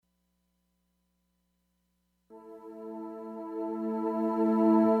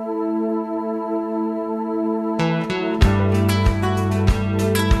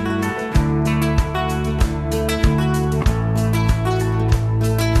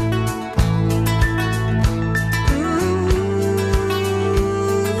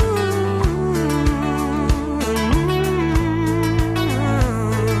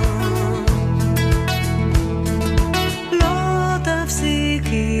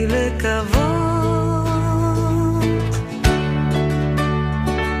לקוות.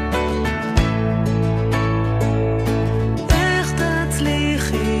 איך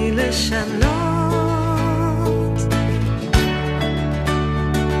תצליחי לשנות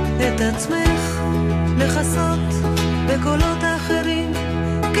את עצמך, לחסות בקולות אחרים,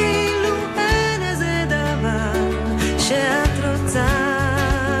 כאילו אין איזה דבר שאת רוצה.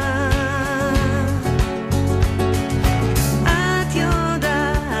 את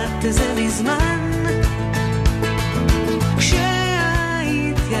יודעת זה מזמן,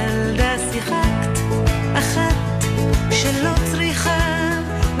 כשהיית ילדה שיחקת אחת שלא צריכה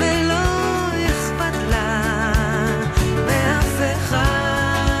ולא אכפת לה מאף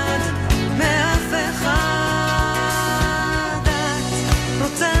אחד, מאף אחד. את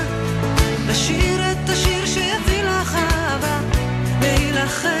רוצה לשיר את השיר שיביא לך אהבה,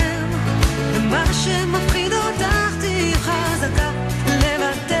 להילחם במה שמפחיד אותך, תהי חזקה,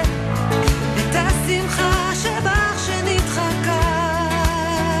 לבטא את השמחה שבך שנדחקה.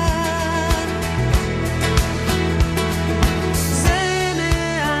 זה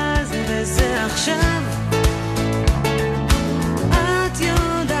מאז וזה עכשיו, את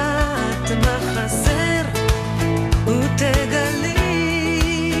יודעת מה חסר, ותגלי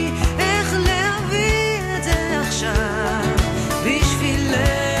איך להביא את זה עכשיו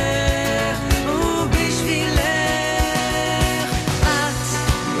בשבילך ובשבילך. את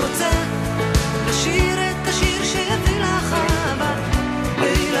רוצה לשיר את השיר שיביא לך אהבה,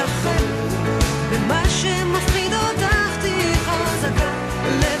 להילחם במה שמפחיד אותך, תהי חזקה,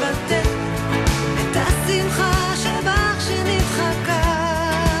 לבטא את השמחה שבך שנדחקה.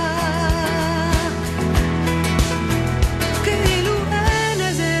 כאילו אין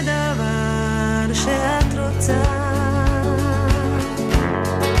איזה דבר שאת רוצה.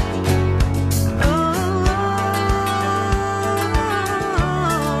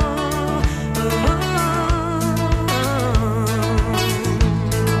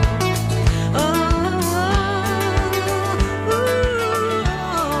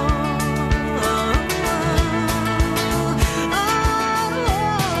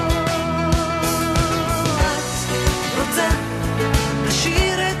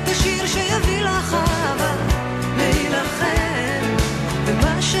 לשיר את השיר שיביא לך אהבה, להילחם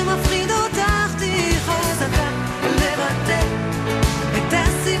במה שמפחיד אותך, תהי חזקה, לבטא את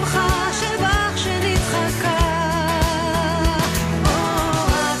השמחה שבך שנדחקה. את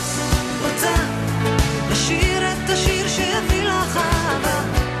רוצה לשיר את השיר שיביא לך אהבה,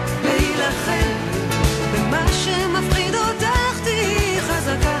 להילחם במה שמפחיד אותך, תהי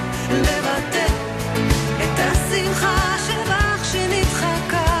חזקה, לבטא את השמחה שבך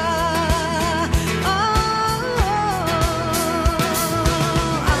שנדחקה.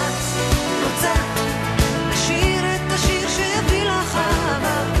 את רוצה לשיר את השיר שיביא לך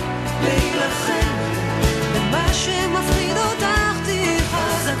אהבה, להילחם במה שמפחיד אותך, תהי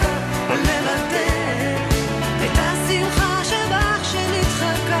חזקה, לבטא את השמחה שבך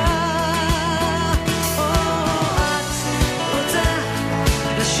שנדחקה. את רוצה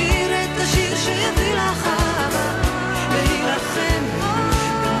לשיר את השיר שיביא לך אהבה, להילחם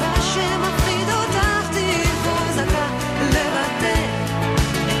במה שמפחיד אותך, תהי חזקה, לבטא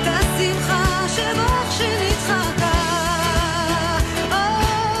את השמחה שבך שנדחקה.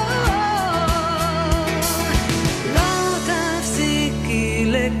 לא תפסיקי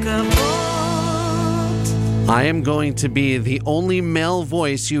לקוות. I am going to be the only male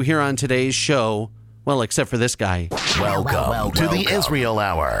voice you hear on today's show. Well, except for this guy. Welcome to the Israel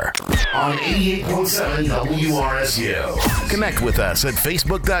Hour on 88.7 WRSU. Connect with us at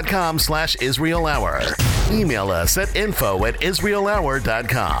facebook.com/Israel Hour. Email us at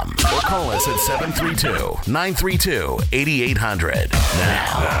info@israelhour.com or call us at 732-932-8800.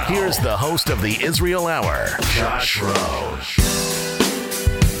 Now, here's the host of the Israel Hour, Josh Roach.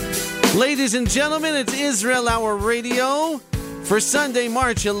 Ladies and gentlemen, it's Israel Hour Radio for Sunday,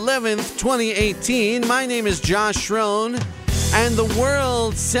 March 11th, 2018. My name is Josh Schroen, and the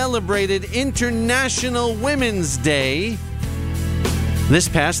world celebrated International Women's Day this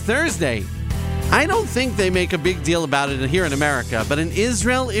past Thursday. I don't think they make a big deal about it here in America, but in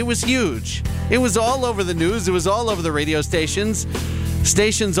Israel, it was huge. It was all over the news. It was all over the radio stations.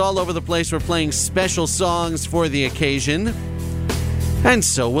 Stations all over the place were playing special songs for the occasion. And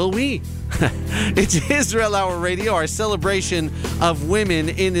so will we. It's Israel Hour Radio, our celebration of women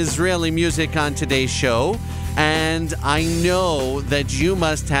in Israeli music on today's show. And I know that you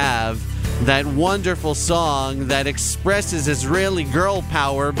must have that wonderful song that expresses Israeli girl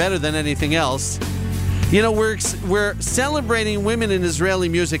power better than anything else. You know, we're celebrating women in Israeli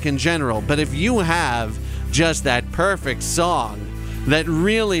music in general, but if you have just that perfect song that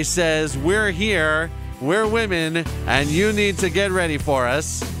really says, we're here, we're women, and you need to get ready for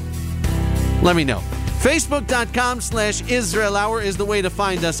us, let me know. Facebook.com/Israel Hour is the way to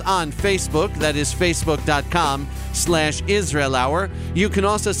find us on Facebook. That is Facebook.com/Israel Hour. You can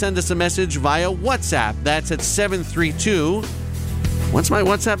also send us a message via WhatsApp. That's at 732. What's my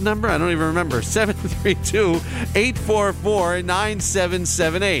WhatsApp number? I don't even remember.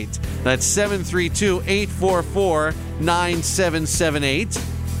 732-844-9778. That's 732-844-9778.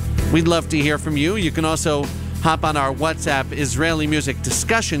 We'd love to hear from you. You can also hop on our WhatsApp Israeli Music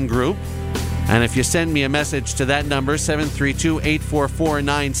Discussion Group. And if you send me a message to that number,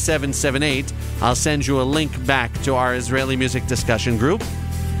 732-844-9778, I'll send you a link back to our Israeli Music Discussion Group.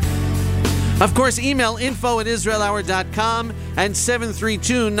 Of course, email info@israelhour.com and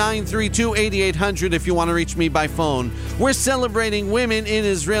 732-932-8800 if you want to reach me by phone. We're celebrating women in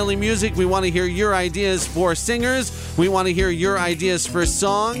Israeli music. We want to hear your ideas for singers. We want to hear your ideas for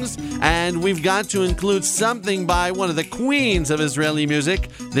songs. And we've got to include something by one of the queens of Israeli music.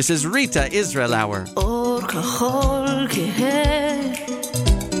 This is Rita, Israel Hour. אור כחול כהה,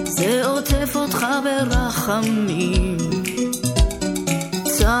 זה עוטף אותך ברחמים.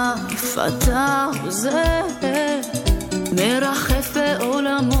 צף אתה וזה, מרחף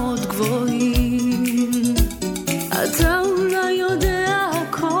בעולמות גבוהים. אתה אולי יודע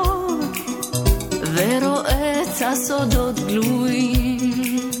הכל, ורואה את הסודות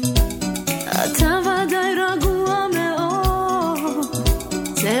גלויים. אתה ודאי רגוע מאוד,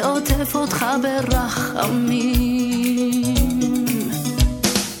 זה עוטף אותך ברחמים.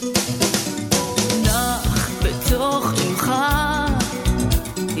 נח בתוך עמך,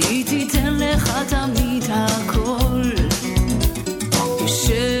 היא תיתן לך תמיד הכל.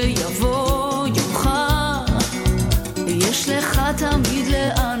 כשיבוא יומך, יש לך תמיד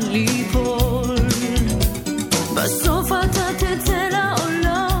לאן ליפול. בסוף אתה תצא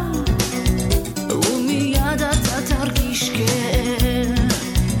לעולם, ומיד אתה תרגיש כאב.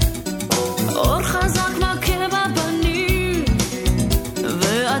 אור חזק מכה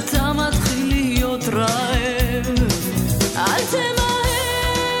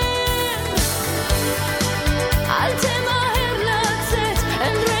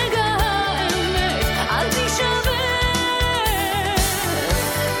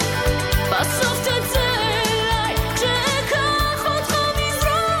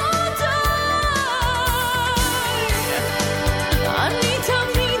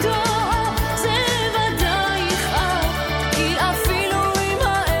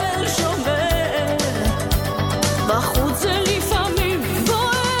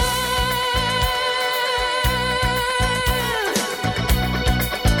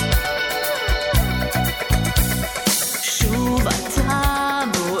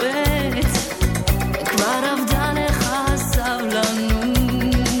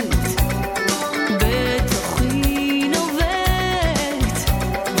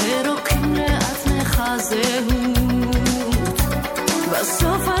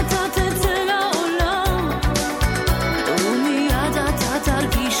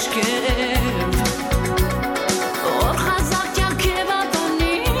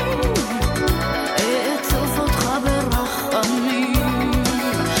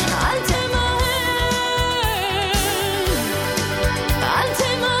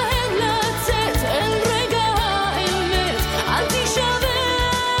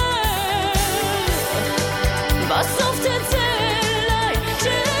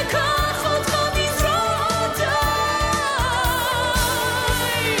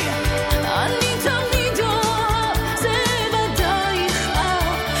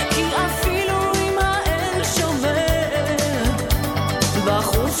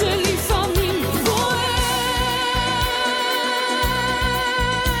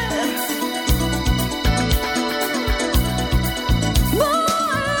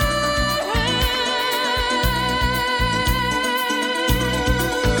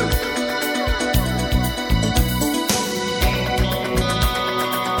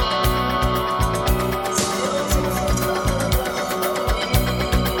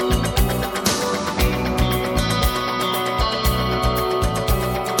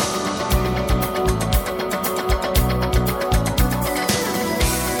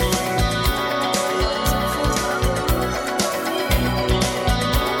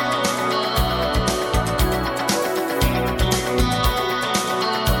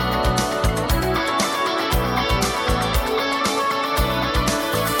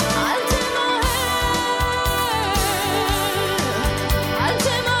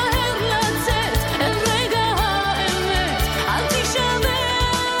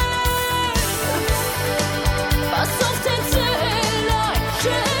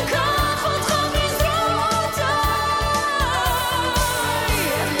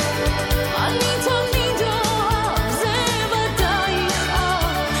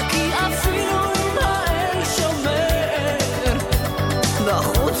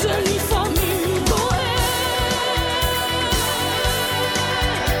בחוץ זה לפעמים בוער.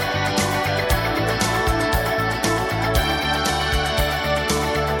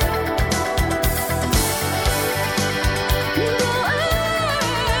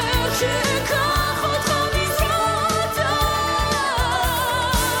 שיקח אותך מזרועותיי,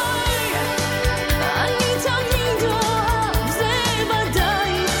 אני תמיד אוהב, זה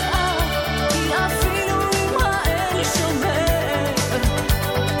ודאי יכאב, כי אפילו אם האל שומר,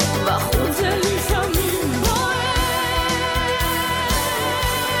 בחוץ זה לפעמים בוער.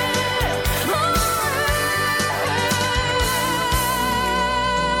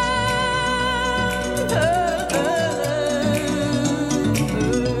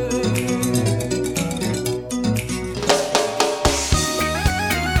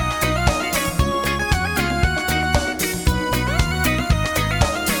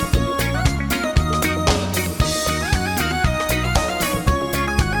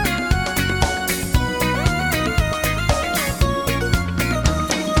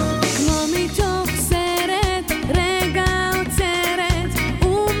 כמו מתוך סרט, רגע עוצרת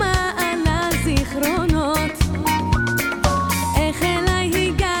ומעלה זיכרונות. איך אליי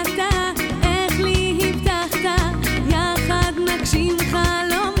הגעת, איך לי הבטחת, יחד נגשים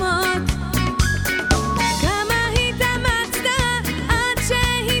חלומות. כמה התאמצת עד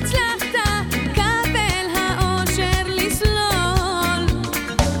שהצלחת, קבל האושר לסלול.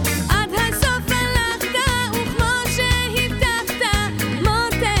 עד הסוף הלכת וכמו שהבטחת,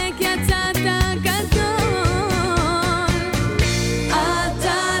 מותק יצאת גדול.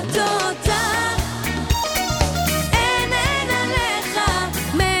 אתה תותח, אין עליך,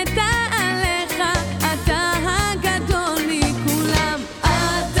 מתה עליך, אתה הגדול מכולם.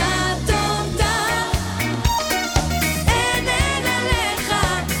 אתה תותח, אין עליך,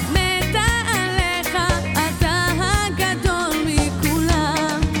 מתה עליך, אתה הגדול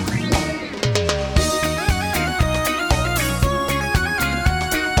מכולם.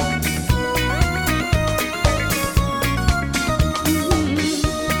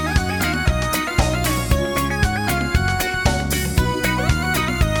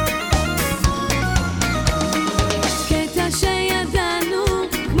 קטע שידענו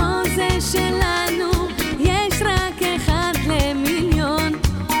כמו זה שלנו, יש רק אחד למיליון.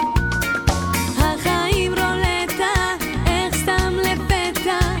 החיים רולטה, איך סתם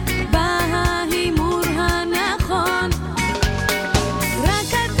לפתע, בהימור הנכון.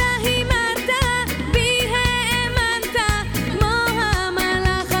 רק אתה הימרת, בי האמנת, כמו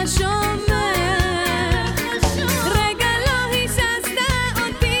המלאך השומר. רגע לא היססת,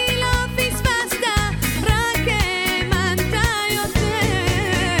 אותי לא פספסת, רק האמנת יותר.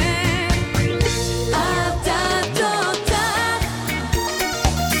 אתה תותח,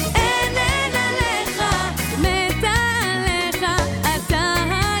 אין עליך, מתה עליך, אתה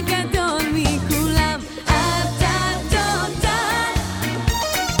הגדול מכולם. אתה תותח,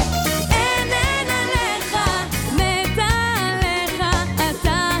 אין עליך, מתה עליך,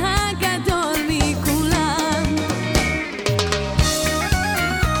 אתה הגדול מכולם.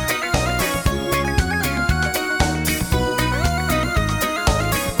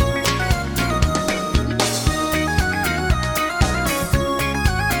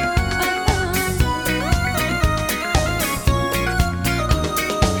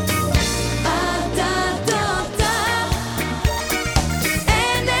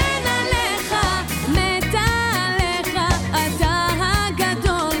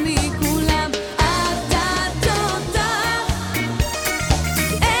 אתה תותח,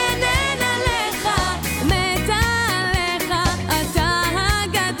 אין עליך, מתה עליך, אתה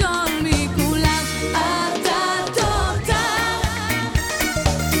הגדול מכולם. אתה תותח, אין עליך, מתה עליך, אתה הגדול מכולם. אתה תותח,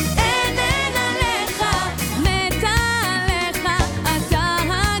 אין עליך, מתה עליך, אתה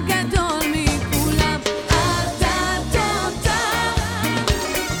הגדול מכולם. אתה תותח,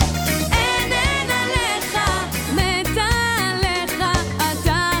 אין עליך, מתה עליך,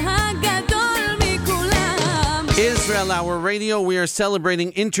 אתה הגדול מכולם. Israel Hour Radio, we are celebrating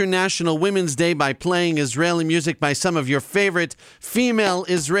International Women's Day by playing Israeli music by some of your favorite female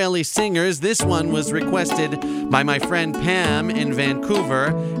Israeli singers. This one was requested by my friend Pam in Vancouver.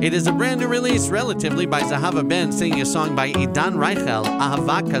 It is a brand new release relatively by Zahava Ben, singing a song by Idan Reichel,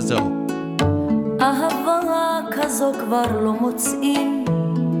 Ahava Kazo. אהבה כזו כבר לא מוצאים,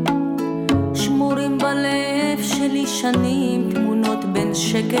 שמורים בלב שלי שנים, תמונות בין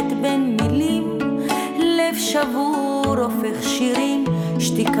שקט בין מילים, לב שבור הופך שירים,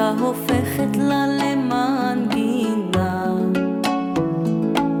 שתיקה הופכת לה למנגינה.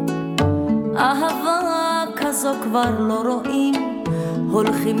 אהבה כזו כבר לא רואים,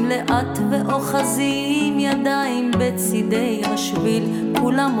 הולכים לאט ואוחזים ידיים בצידי השביל,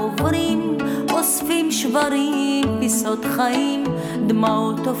 כולם עוברים, אוספים שברים, פיסות חיים,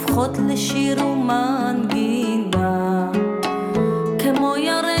 דמעות הופכות לשיר ומנגינה. כמו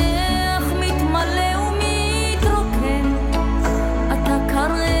ירח מתמלא ומתרוקן, אתה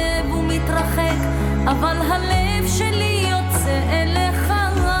קרב ומתרחק, אבל הלב שלי יוצא אליך,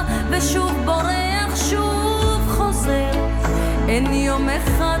 ושוב בורח, שוב חוזר. אין יום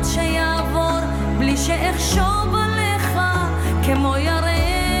אחד שיעבור בלי שאחשוב עליך, כמו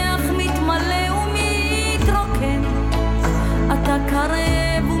ירח מתמלא ומתרוקן, אתה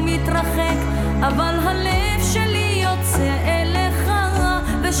קרב ומתרחק, אבל הלב שלי יוצא אליך,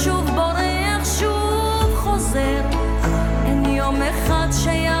 ושוב בורח, שוב חוזר. אין יום אחד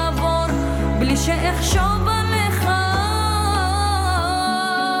שיעבור בלי שאחשוב עליך.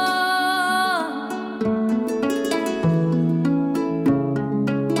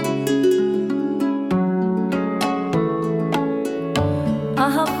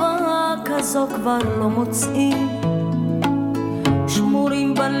 אהבה כזו כבר לא מוצאים,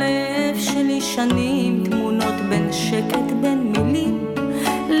 שמורים בלב שלי שנים, תמונות בין שקט בין מילים,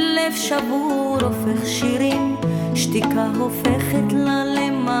 לב שבור הופך שירים, שתיקה הופכת לה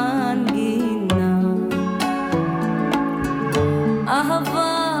למנגינה.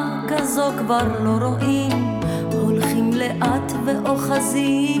 אהבה כזו כבר לא רואים, הולכים לאט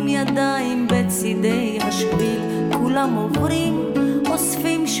ואוחזים ידיים בצידי השביל, כולם עוברים,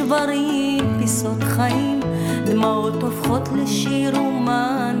 אוספים שברים, פיסות חיים, דמעות הופכות לשיר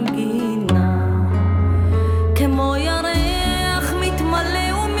ומנגינה. כמו ירח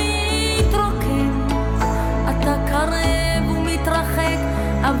מתמלא ומתרוקן, אתה קרב ומתרחק,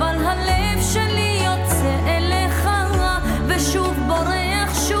 אבל הלב שלי יוצא אליך, ושוב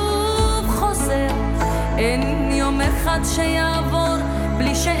בורח, שוב חוזר. אין יום אחד שיעבור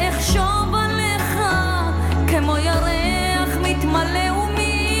בלי שאחשוב עליך, כמו ירח מתמלא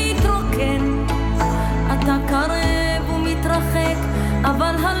ומתרוקן, אתה קרב ומתרחק,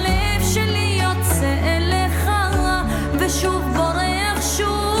 אבל הלב שלי יוצא אליך, ושוב בורח,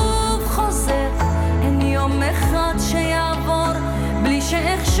 שוב חוזר. אין יום אחד שיעבור בלי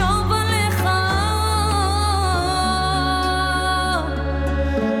שאחשוב עליך.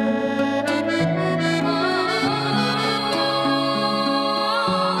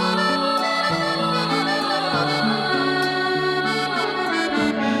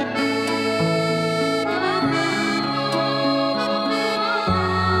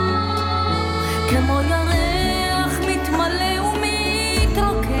 כמו ירח מתמלא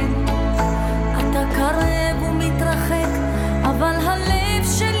ומתרוקן, אתה קרב ומתרחק, אבל הלב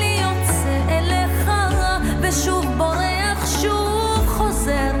שלי יוצא אליך, ושוב בורח, שוב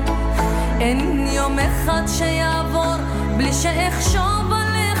חוזר. אין יום אחד שיעבור בלי שאחשוב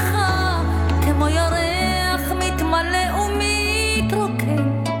עליך, כמו ירח מתמלא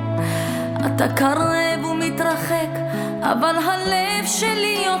ומתרוקן, אתה קרב ומתרחק, אבל הלב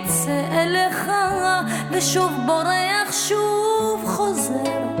שלי יוצא אליך, ושוב בורח, שוב חוזר.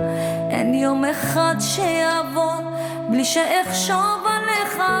 אין יום אחד שיעבור בלי שאחשוב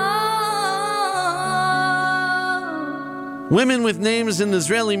עליך. Women with names in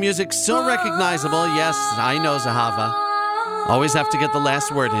Israeli music so recognizable. Yes, I know, Zahava. Always have to get the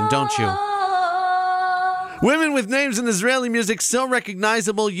last word in, don't you? Women with names in Israeli music so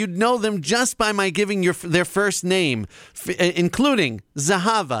recognizable, you'd know them just by my giving their first name, including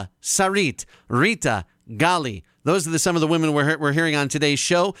Zahava, Sarit, Rita, Gali. Those are some of the women we're hearing on today's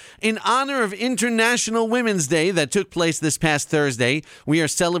show. In honor of International Women's Day that took place this past Thursday, we are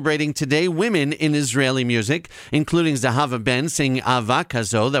celebrating today women in Israeli music, including Zahava Ben singing Ava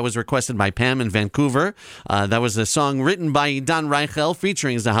Kazo. That was requested by Pam in Vancouver. That was a song written by Idan Reichel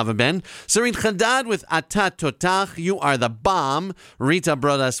featuring Zahava Ben. Sarit Chadad with Atat Totach, You Are the Bomb. Rita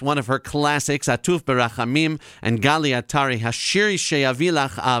brought us one of her classics, Atuf Berachamim, and Gali Atari, Hashiri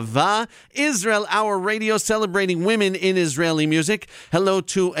Sheyavilach Ava. Israel Hour Radio celebrating women in Israeli music. Hello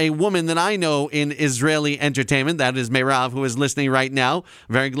to a woman that I know in Israeli entertainment. That is Meirav, who is listening right now.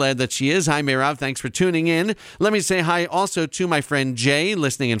 Very glad that she is. Hi, Meirav. Thanks for tuning in. Let me say hi also to my friend Jay,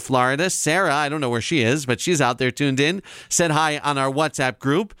 listening in Florida. Sarah, I don't know where she is, but she's out there tuned in. Said hi on our WhatsApp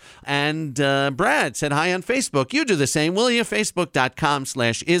group. And Brad said hi on Facebook. You do the same, will you?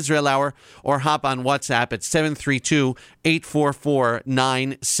 Facebook.com/Israel Hour, or hop on WhatsApp at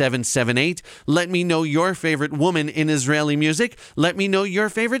 732-844-9778. Let me know your favorite woman in Israeli music. Let me know your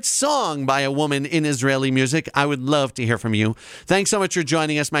favorite song by a woman in Israeli music. I would love to hear from you. Thanks so much for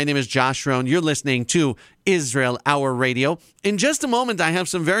joining us. My name is Josh Rohn. You're listening to Israel Hour Radio. In just a moment, I have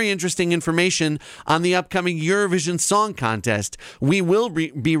some very interesting information on the upcoming Eurovision Song Contest. We will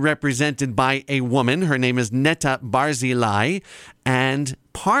be represented by a woman. Her name is Netta Barzilai, and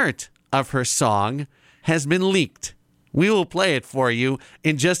part of her song has been leaked. We will play it for you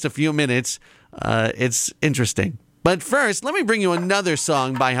in just a few minutes. It's interesting. But first, let me bring you another song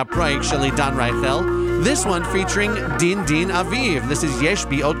by Haproik Sheli Dan Reichel. This one featuring Din Din Aviv. This is Yesh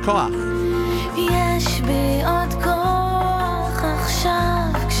Bi Od Koach. יש בי עוד כוח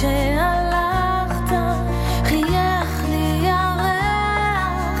עכשיו כשהלכת חייך לי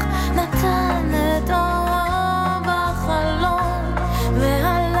ירח נתן את אורו בחלום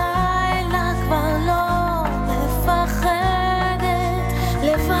והלילה כבר לא מפחדת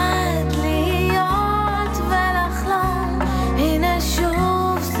לבד להיות ולחלום הנה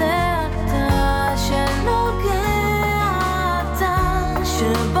שוב זה אתה שנוגע אתה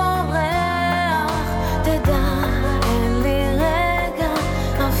שבורח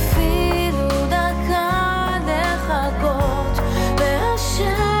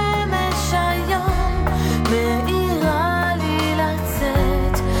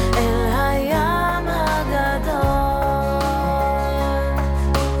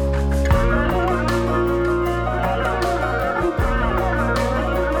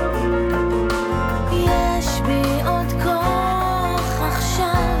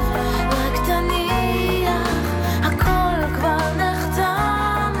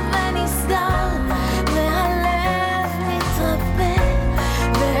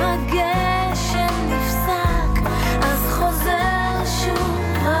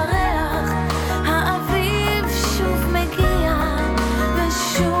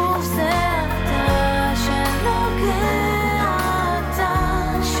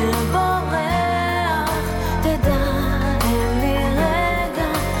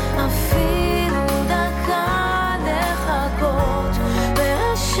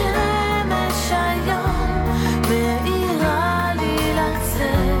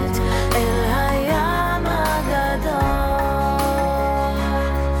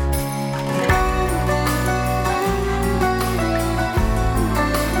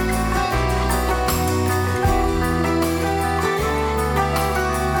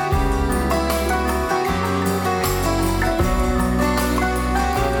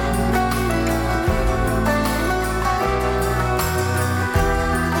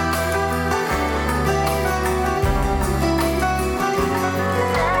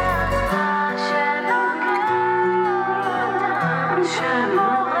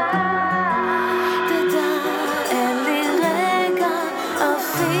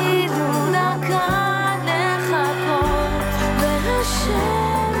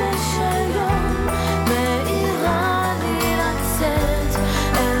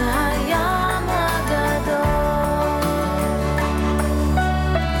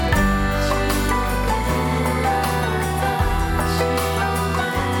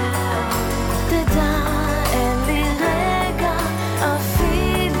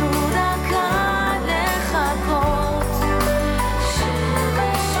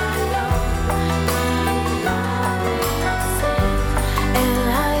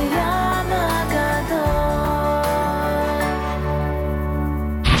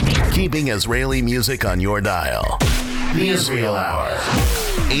Keeping Israeli music on your dial. The Israel Hour.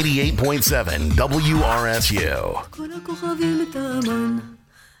 88.7 WRSU. כל הכוכבים תמן,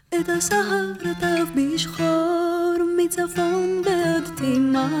 את הסהר רטב בשחור, מצפון ועד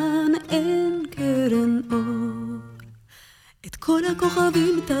תימן אין קרן אור. את כל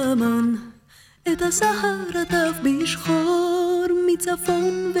הכוכבים תמן, את הסהר רטב בשחור,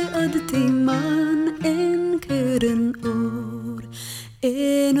 מצפון ועד תימן אין קרן אור.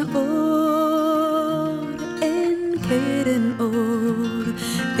 אין אור, אין קרן אור,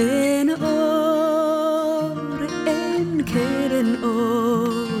 אין אור, אין קרן אור.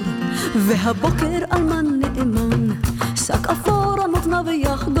 והבוקר אלמן נאמן, שק אפור על מותניו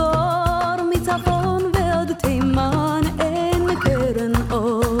יחגור, מצפון ועד תימן אין קרן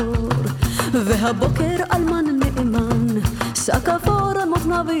אור. והבוקר אלמן נאמן, שק אפור על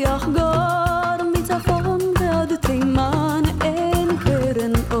מותניו יחגור, מצפון ועד תימן אין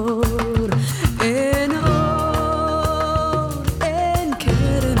קרן אור. אין אור, אין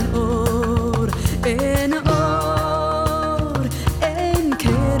קרן אור, אין אור, אין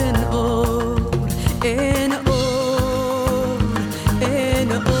קרן אור, אין אור,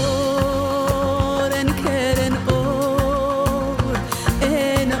 אין אור, אין קרן אור,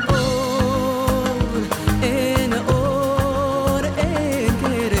 אין אור, אין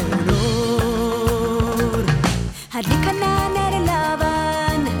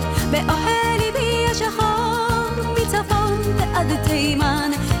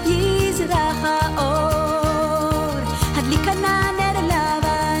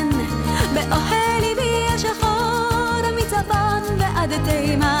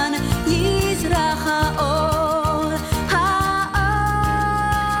תימן יזרח האור, האור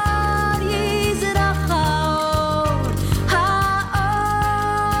יזרח האור, האור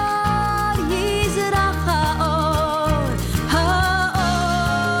יזרח האור, האור,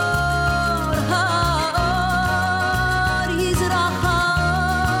 האור יזרח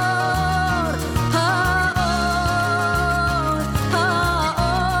האור, האור,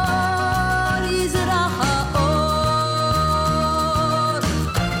 האור יזרח האור.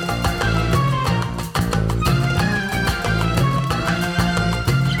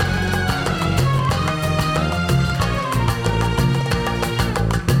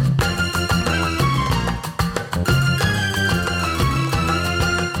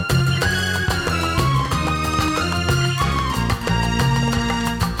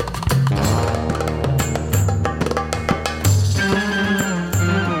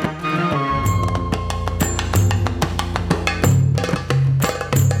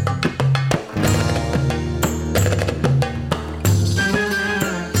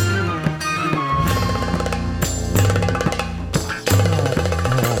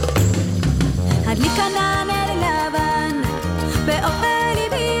 הדליק ענן נר לבן באוכל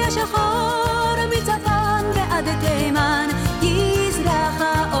ליבי השחור, מצפון ועד תימן יזרח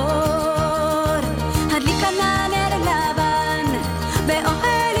האור. הדליק ענן נר לבן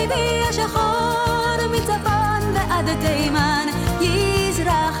באוכל ליבי השחור, מצפון ועד תימן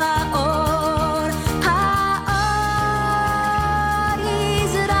יזרח האור, האור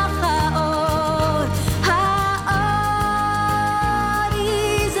יזרח האור, האור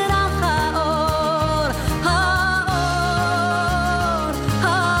יזרח האור, האור,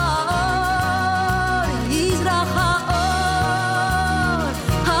 האור יזרח האור,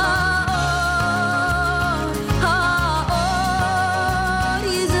 האור, האור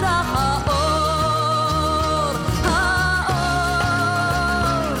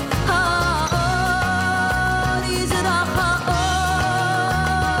יזרח האור, האור,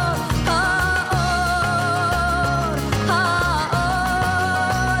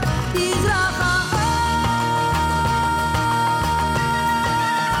 האור יזרח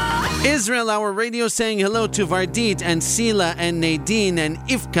Israel Hour Radio saying hello to Vardit and Sila and Nadine and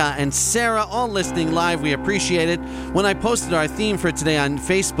Ivka and Sarah, all listening live. We appreciate it. When I posted our theme for today on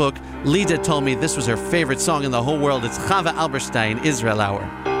Facebook, Lida told me this was her favorite song in the whole world. It's Chava Alberstein, Israel Hour.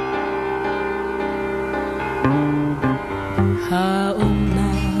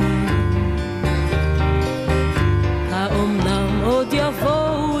 האומנם עוד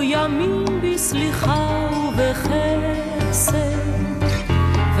יבואו ימים בסליחה ובחסד,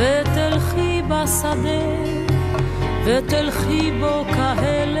 ותלכי בשדה ותלכי בו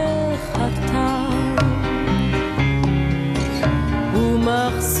כהלך הטל,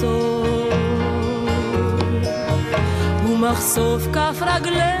 ומחשוף כף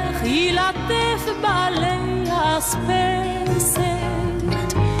רגלך ילטף בעלי אספסת,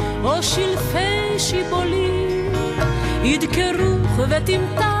 או שלפי שיבולים ידקרוך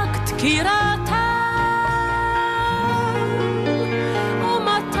ותמתק דקירתם, או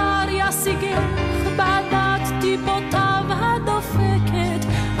מטר ישיגך בעדת טיפותיו הדופקת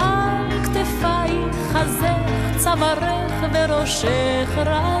על כתפייך, חזך, צווארך וראשך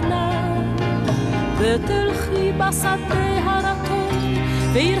רענן, ותלכי בשדה הרטוב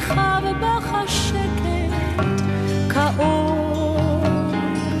וירחב בך השקט כאור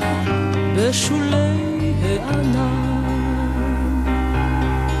בשולי הענן.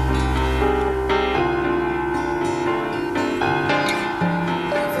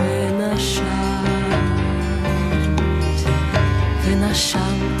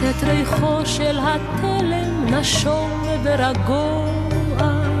 ונשמת את ריחו של התלם נשום ורגוע,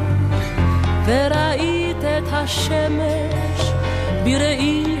 וראית את השמש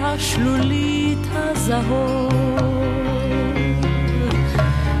בראי השלולית הזהור,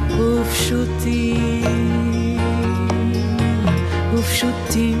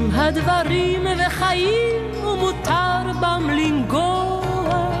 ופשוטים הדברים וחיים, ומותר בם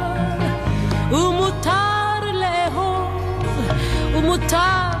לנגוע, ומותר לאהוב,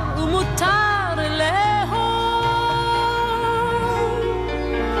 ומותר לאהוב.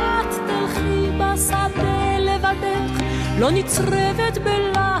 את תלכי בשדה לבדך, לא נצרבת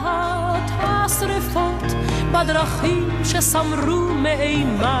בלהט השרפות, בדרכים שסמרו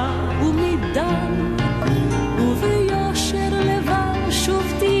מאימה ומדם, וביושר לבן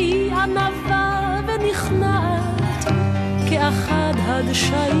שוב תהי ענווה ונכנעת, כאחד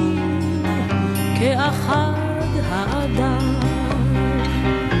הדשאים, כאחד האדם.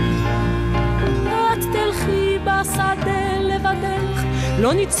 את תלכי בשדה לבדך,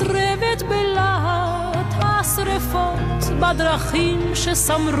 לא נצרבת בלהט שרפות בדרכים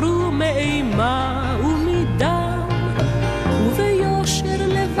שסמרו מאימה ומדם, וביושר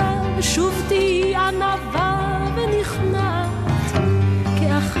לבב שוב תהי ענווה ונכנעת,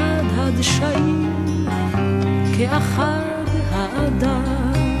 כאחד הדשאים, כאחד האדם.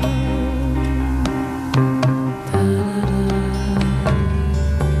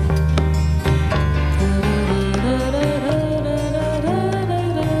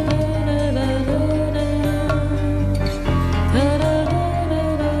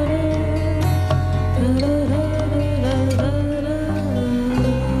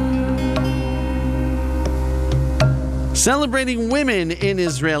 Celebrating women in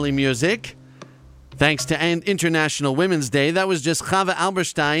Israeli music. Thanks to International Women's Day. That was just Chava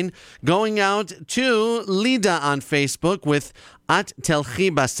Alberstein going out to Lida on Facebook with At Telchi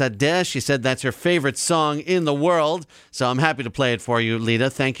Basadeh. She said that's her favorite song in the world. So I'm happy to play it for you, Lida.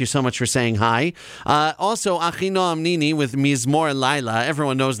 Thank you so much for saying hi. Also, Achinoam Nini with Mizmor Laila.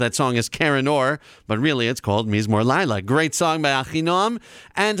 Everyone knows that song is Karen Or, but really it's called Mizmor Laila. Great song by Achinoam.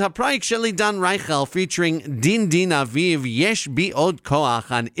 And Hapraik Sheli Dan Reichel featuring Din Din Aviv Yesh Bi Od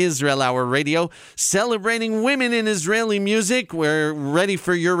Koach on Israel Hour Radio. Celebrating women in Israeli music. We're ready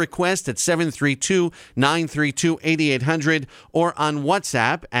for your request at 732-932-8800 or on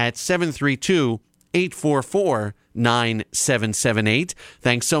WhatsApp at 732-844-9778.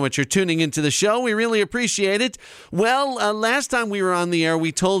 Thanks so much for tuning into the show. We really appreciate it. Well, last time we were on the air,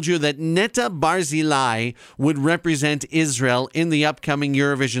 we told you that Netta Barzilai would represent Israel in the upcoming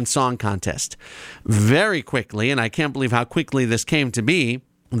Eurovision Song Contest. Very quickly, and I can't believe how quickly this came to be,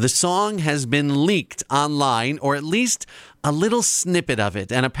 the song has been leaked online, or at least a little snippet of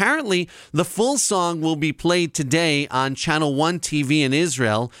it. And apparently, the full song will be played today on Channel 1 TV in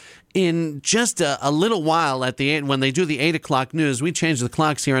Israel in just a little while at the when they do the 8 o'clock news. We change the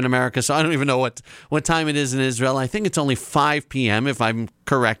clocks here in America, so I don't even know what time it is in Israel. I think it's only 5 p.m., if I'm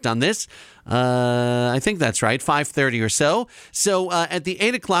correct on this. I think that's right, 5:30 or so. So at the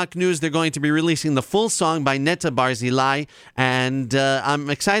 8 o'clock news, they're going to be releasing the full song by Netta Barzilai, and I'm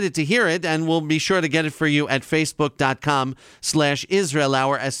excited to hear it, and we'll be sure to get it for you at facebook.com/Israel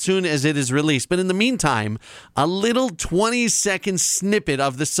Hour as soon as it is released. But in the meantime, a little 20-second snippet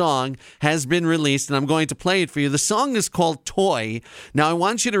of the song has been released, and I'm going to play it for you. The song is called Toy. Now, I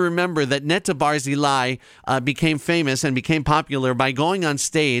want you to remember that Netta Barzilai became famous and became popular by going on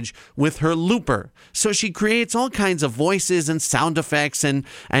stage with her looper. So she creates all kinds of voices and sound effects and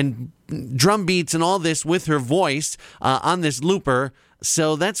drum beats and all this with her voice on this looper.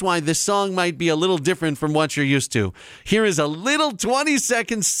 So that's why this song might be a little different from what you're used to. Here is a little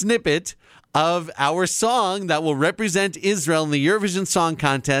 20-second snippet of our song that will represent Israel in the Eurovision Song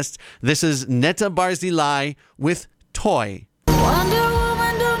Contest. This is Netta Barzilai with Toy. Wonder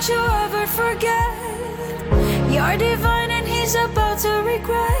Woman, don't you ever forget, you're divine and he's about to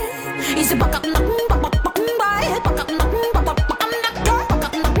regret. He's about to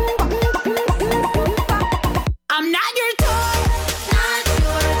I'm not your toy, not your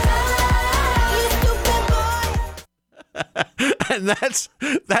toy, you stupid boy. And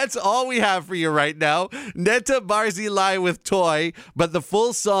that's all we have for you right now. Netta Barzilai with Toy, but the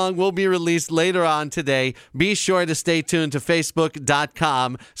full song will be released later on today. Be sure to stay tuned to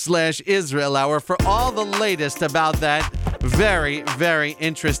facebook.com/Israel Hour for all the latest about that very, very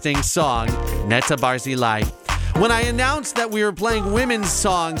interesting song, Netta Barzilai. When I announced that we were playing women's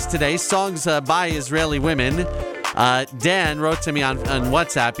songs today, songs by Israeli women, Dan wrote to me on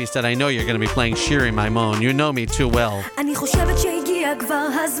WhatsApp. He said, I know you're going to be playing Shiri Maimon. You know me too well. אני חושבת שהגיע כבר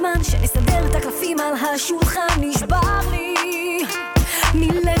הזמן שנסדר את הקלפים על השולחן, נשבר לי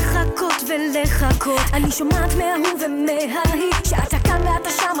מלחכות ולחכות. אני שומעת מההוא ומההיא שאתה כאן ואתה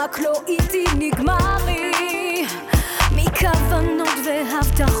שם, רק לא איתי, נגמר לי מכוונות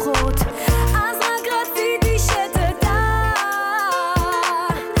והבטחות. אז רק רציתי שתדע,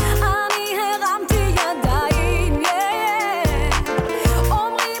 אני הרמתי ידיים,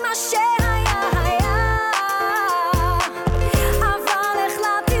 אומרים מה שהיה היה, אבל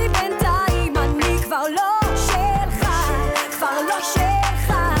החלטתי בינתיים, אני כבר לא שלך, כבר לא שלך,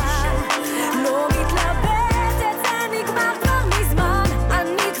 לא מתלבטת, זה נגמר כבר מזמן,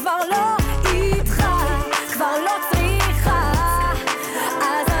 אני כבר לא איתך, כבר לא צריכה,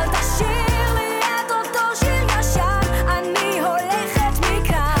 אז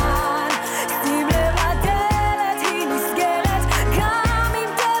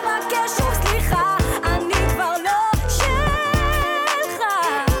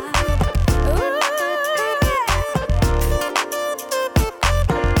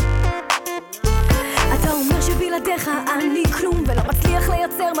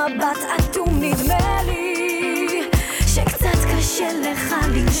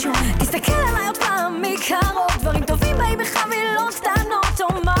לישון. תסתכל עליי עוד פעם מקרוב, דברים טובים באים בחבילות קטנות.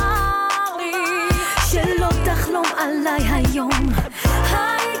 תאמר לי שלא תחלום עליי היום,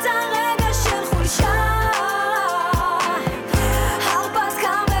 היית רגע של חולשה,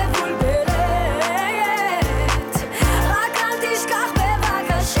 הרפתקה מבולבלת, רק אל תשכח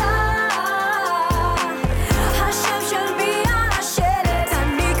בבקשה, השם של מי על השלט.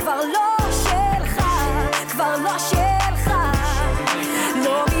 אני כבר לא שלך, כבר לא שלך,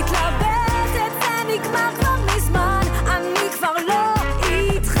 לא מתלבטת, זה נגמר כבר מזמן. אני כבר לא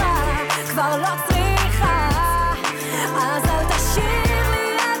איתך, כבר לא צריכה, אז אל תשאיר לי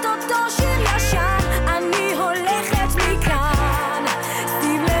את אותו שיר ישן. אני הולכת מכאן,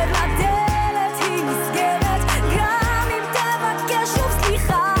 שים לב לדלת היא נסגרת, גם אם תבקש שוב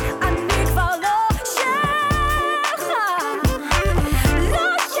סליחה. אני כבר לא שלך, לא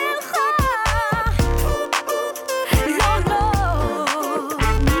שלך, לא, לא.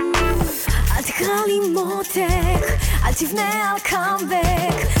 אל תקרא לי מותק, אל תבנה על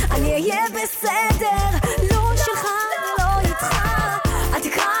קאמבק, אני אהיה בסדר, לא שלך ולא איתך. אל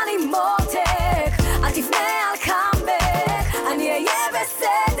תקרא לי מותק, אל תבנה על קאמבק, אני אהיה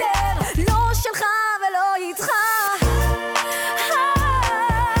בסדר, לא שלך ולא איתך.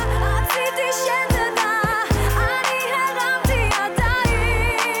 רציתי שתדע, אני הרמתי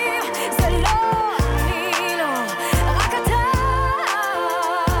ידיים, זה לא אני, לא, רק אתה.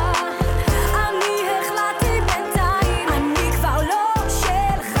 אני החלטתי בינתיים, אני כבר לא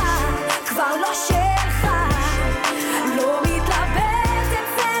שלך, כבר לא שלך, לא מתלבטת,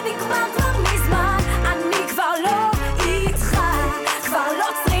 זה נגמר כבר מזמן. אני כבר לא איתך, כבר לא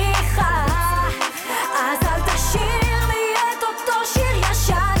צריכה, אז אל תשאיר לי את אותו שיר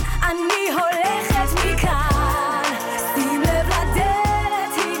ישן. אני הולכת מכאן, שים לב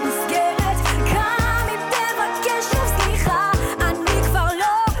לדלת היא נסגרת, גם אם תבקש שוב סליחה. אני כבר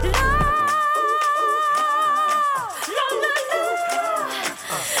לא, לא, לא, לא,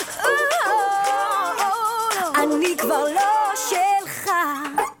 לא, אני כבר לא שלך.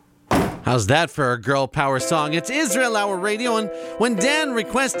 How's that for a girl power song? It's Israel Hour Radio, and when Dan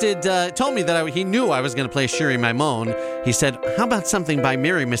requested, told me that he knew I was going to play Shiri Maimon, he said, how about something by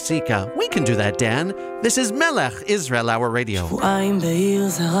Miri Masika? We can do that, Dan. This is Melech, Israel Hour Radio. שבועיים בעיר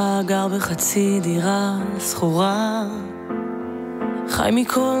זרה, גר בחצי דירה סחורה, חי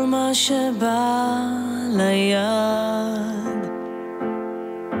מכל מה שבא ליד,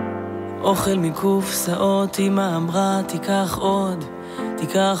 אוכל מקופסאות, אמא אמרה תיקח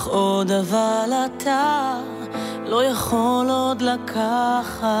עוד, אבל אתה לא יכול עוד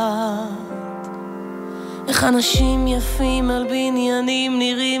לקחת. איך אנשים יפים על בניינים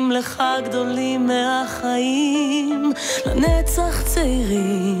נראים לך גדולים מהחיים, לנצח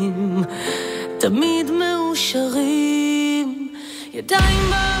צעירים, תמיד מאושרים, ידיים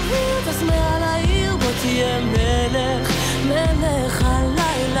באוויר, אז מעל העיר בוא תהיה מלך, מלך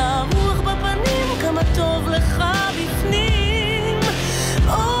הלילה, רוח בפנים, כמה טוב לך בפנים.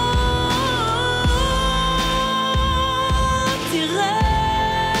 תראה,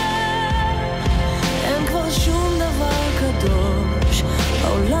 אין כבר שום דבר קדוש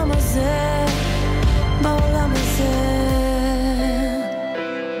בעולם הזה, בעולם הזה.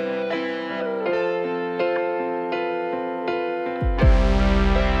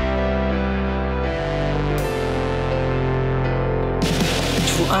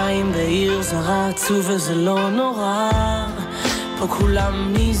 שבועיים בעיר זרה, עצוב וזה לא נורא, פה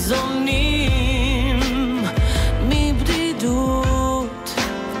כולם ניזונים מבדידות,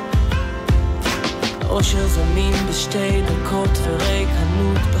 אושר זמין בשתי דקות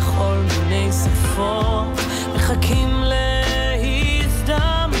וריקנות בכל מיני שפות, מחכים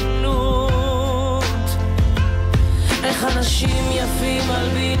להזדמנות. איך אנשים יפים על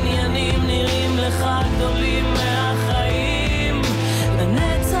בניינים נראים לך גדולים מהחיים,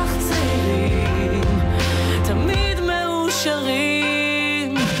 לנצח צעירים, תמיד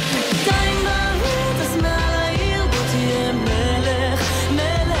מאושרים, די מהות, אז מעל העיר בוא תהיה מלך,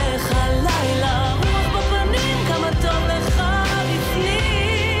 מלך הלילה, רוח בפנים, כמה טוב לך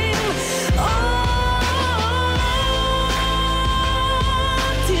בפנים.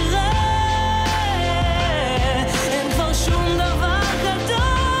 תראה, אין כבר שום דבר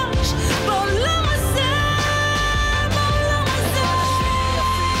קדוש בעולם הזה, בעולם הזה.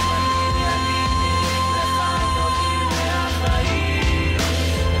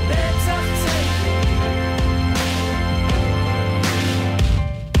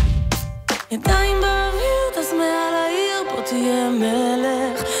 ידיים באוויר, אז מעל העיר בוא תהיה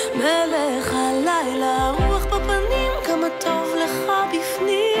מלך, מלך הלילה, רוח בפנים, כמה טוב לך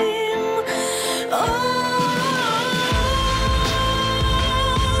בפנים.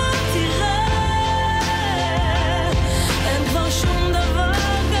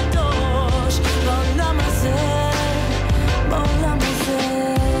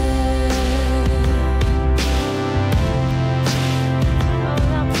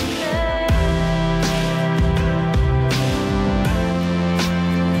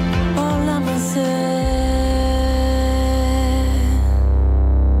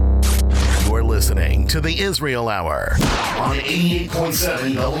 to the Israel Hour on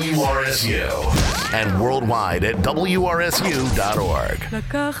 88.7 WRSU and worldwide at WRSU.org.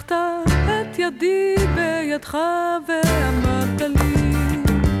 לקחת את ידי בידך ואמרת לי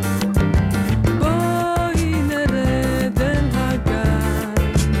בואי נרד אל הגן.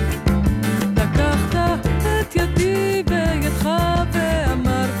 לקחת את ידי בידך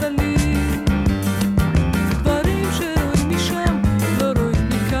ואמרת לי דברים שרואים משם לא רואים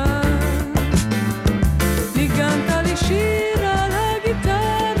מכאן. ניגנת לי שיר על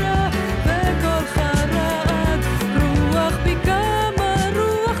הגיטרה וקולך רעד, רוח בי כמה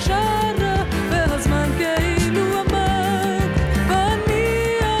רוח שרה והזמן כאילו עמד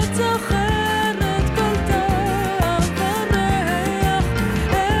ואני עוד זוכרת כל טעם וריח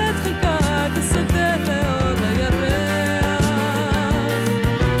את חלקת השדה לאור הירח.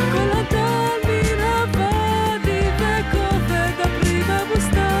 כל הטל מן הוואדי וכובד הפרי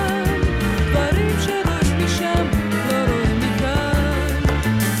בבוסתן, דברים שרואים משם לא רואים מכאן.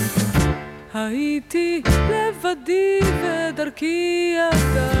 הייתי לבדי ודרכי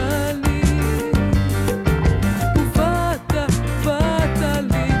עבדה לי ובאת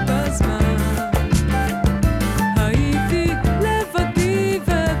לי בזמן. הייתי לבדי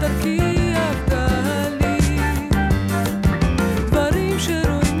ודרכי עבדה לי דברים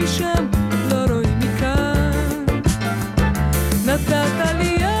שרואים משם לא רואים מכאן. נתת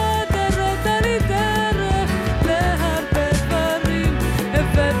לי יד, הראת לי דרך להרבה דברים,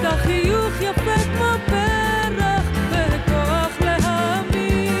 הבאת חיוך יפה כמו פרח וכוח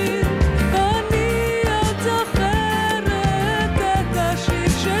להאמין. ואני עוד זוכרת את השיר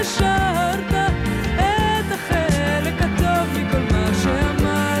ששרת, את החלק הטוב מכל מה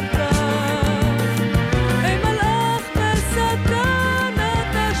שאמרת. היי מלאך ושטן,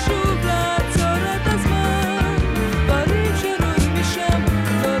 אתה שוב לעצור את הזמן, דברים שרואים משם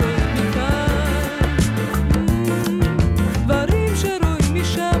לא רואים מכאן. דברים שרואים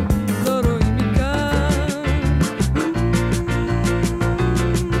משם לא רואים מכאן.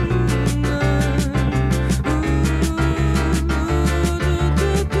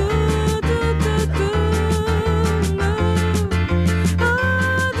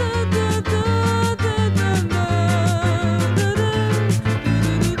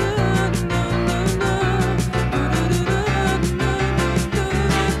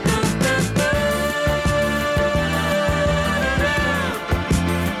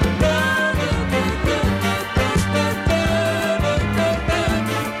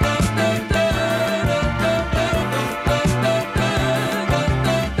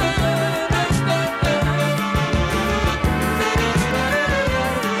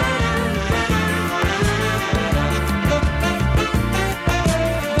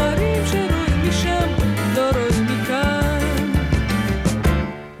 דברים שרואים משם לא רואים מכאן.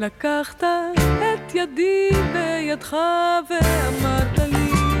 לקחת את ידי בידך ואמרת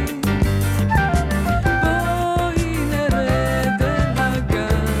לי בואי נרד אל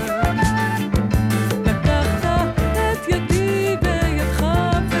הגן. לקחת את ידי בידך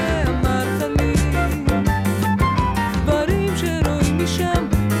ואמרת לי דברים שרואים משם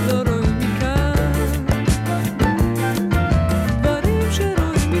לא רואים מכאן. דברים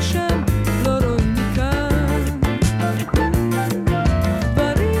שרואים משם לא רואים מכאן.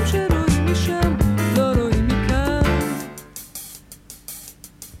 דברים שרואים משם לא רואים מכאן.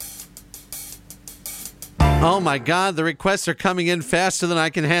 Oh my God, the requests are coming in faster than I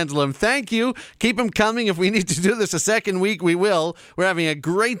can handle them. Thank you. Keep them coming. If we need to do this a second week, we will. We're having a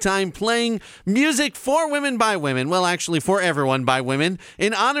great time playing music for women by women. Well, actually, for everyone by women.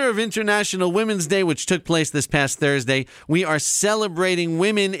 In honor of International Women's Day, which took place this past Thursday, we are celebrating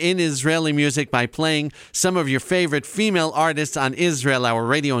women in Israeli music by playing some of your favorite female artists on Israel Hour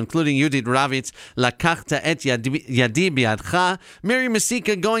Radio, including Yudit Ravitz, Lakachta et Yadi Biadcha. Mary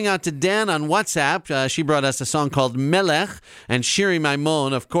Masika going out to Dan on WhatsApp. She brought us a song called Melech, and Shiri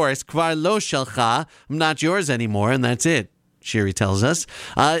Maimon, of course, Kvar Lo Shelcha, I'm not yours anymore, and that's it. Shiri tells us.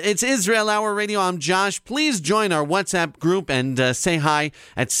 It's Israel Hour Radio. I'm Josh. Please join our WhatsApp group and say hi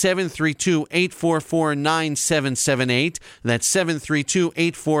at 732-844-9778. That's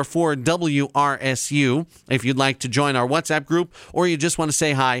 732-844-WRSU. If you'd like to join our WhatsApp group or you just want to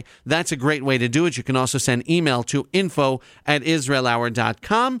say hi, that's a great way to do it. You can also send email to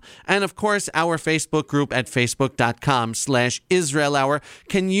info@israelhour.com. And, of course, our Facebook group at facebook.com/Israel Hour.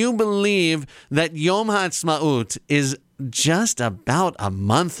 Can you believe that Yom HaAtzmaut is just about a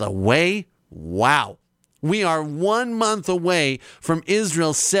month away? Wow. We are 1 month away from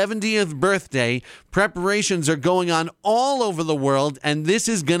Israel's 70th birthday. Preparations are going on all over the world, and this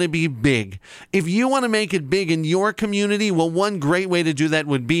is going to be big. If you want to make it big in your community, well, one great way to do that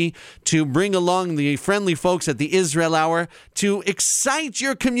would be to bring along the friendly folks at the Israel Hour to excite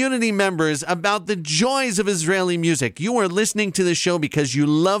your community members about the joys of Israeli music. You are listening to this show because you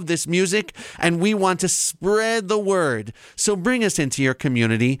love this music, and we want to spread the word. So bring us into your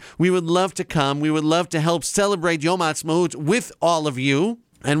community. We would love to come. We would love to help celebrate Yom Ha'atzmaut with all of you.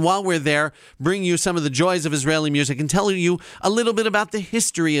 And while we're there, bring you some of the joys of Israeli music and tell you a little bit about the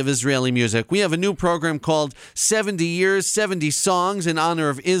history of Israeli music. We have a new program called 70 Years, 70 Songs in honor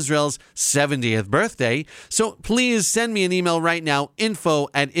of Israel's 70th birthday. So please send me an email right now,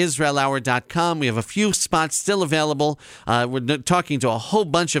 info@israelhour.com. We have a few spots still available. We're talking to a whole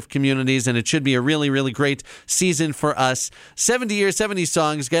bunch of communities, and it should be a really, really great season for us. 70 Years, 70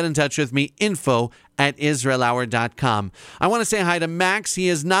 Songs. Get in touch with me, info@israelhour.com. I want to say hi to Max.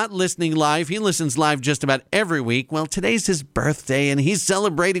 He is not listening live. He listens live just about every week. Well, today's his birthday, and he's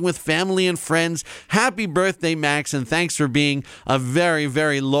celebrating with family and friends. Happy birthday, Max, and thanks for being a very,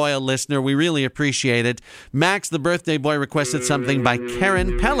 very loyal listener. We really appreciate it. Max, the birthday boy, requested something by Karen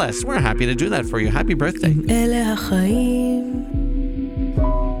Pellis. We're happy to do that for you. Happy birthday. אלה החיים,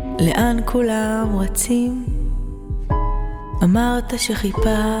 לאן כולם רצים? אמרת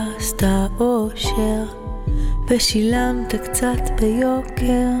שחיפשת אושר ושילמת קצת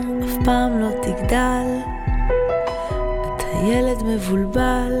ביוקר, אף פעם לא תגדל, אתה ילד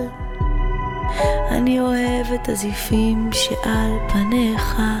מבולבל. אני אוהב את הזיפים שעל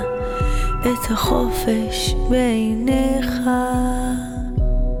פניך, את החופש בעיניך.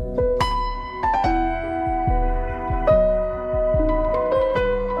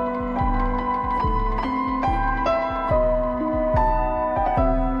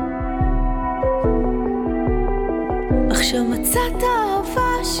 עכשיו מצאת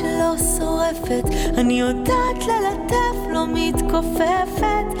אהבה שלא שורפת, אני יודעת ללטף, לא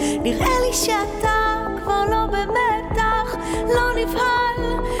מתכופפת. נראה לי שאתה כבר לא במתח, לא נבהל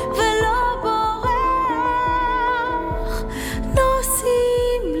ולא בורח.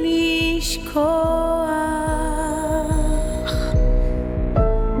 נוסעים לשכוח,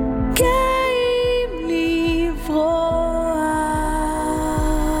 גאים לברוח,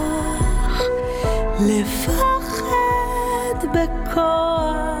 לפחד בכוח.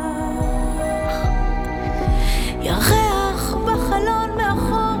 ירח בחלון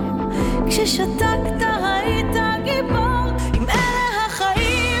מאחור, כששתקת היית גיבור. אם אלה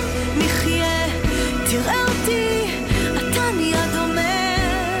החיים נחיה, תראה אותי, אתה נהיה דומה.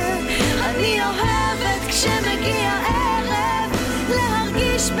 אני אוהבת כשמגיע ערב,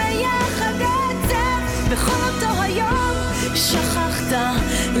 להרגיש ביחד את זה. בכל אותו היום שכחת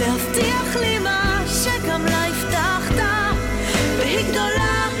להבטיח לי מה שגם לה הבטחת, והיא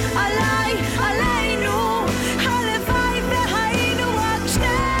גדולה עליי, עלינו, הלוואי והיינו רק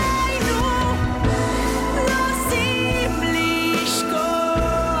שנינו. נוסעים לשכוח,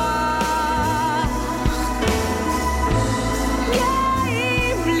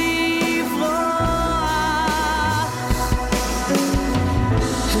 גאים לברוח,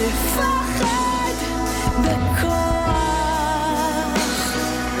 לפחד בכוח.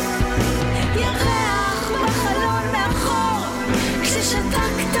 ירח בחלון מאחור,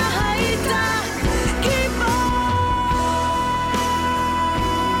 כששתקת היית גיבור.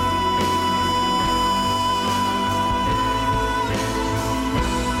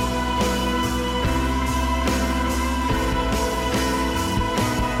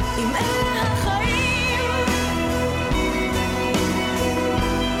 אם אלה החיים, אם אלה החיים,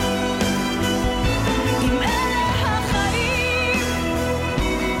 אם אלה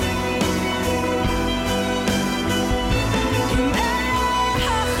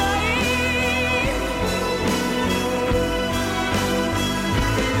החיים,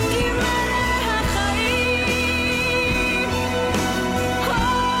 אם אלה החיים.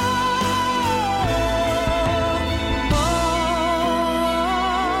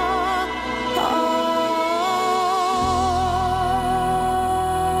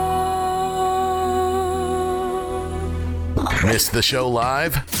 Missed the show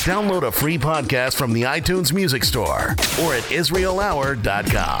live? Download a free podcast from the iTunes Music Store or at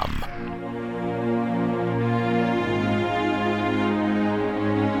IsraelHour.com.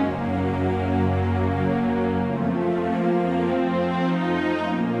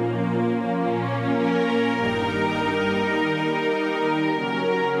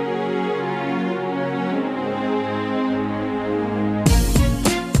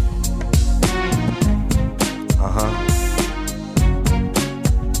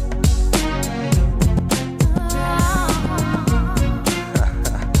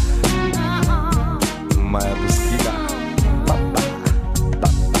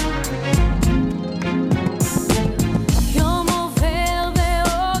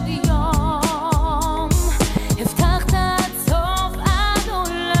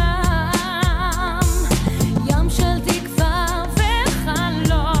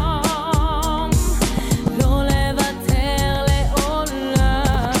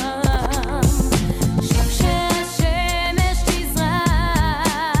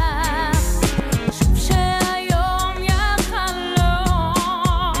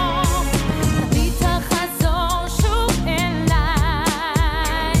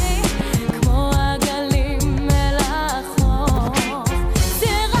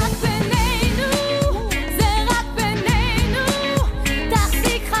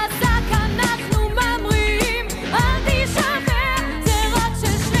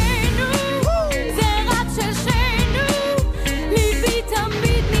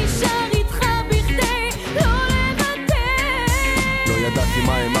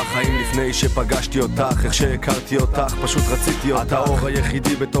 לפני שפגשתי אותך, איך שהכרתי אותך, פשוט רציתי אותך. את האור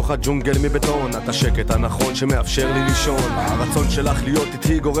היחידי בתוך הג'ונגל מבטון, את השקט הנכון שמאפשר לי לישון. הרצון שלך להיות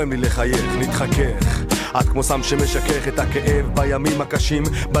איתי גורם לי לחייך, נתחכך. את כמו סם שמשכך את הכאב בימים הקשים,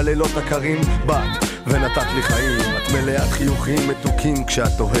 בלילות הקרים. בת ונתת לי חיים, את מלאת חיוכים מתוקים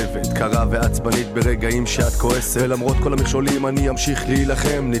כשאת אוהבת, קרה ועצבנית ברגעים שאת כועסת, ולמרות כל המכשולים אני אמשיך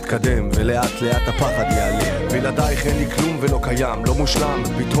להילחם, נתקדם ולאט לאט הפחד ייעלם. בלעדייך אין לי כלום ולא קיים, לא מושלם,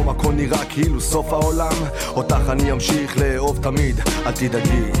 פתאום הכל נראה כאילו סוף העולם. אותך אני אמשיך לאהוב תמיד, אל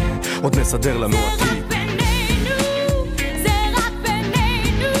תדאגי, עוד נסדר לנו עתיד.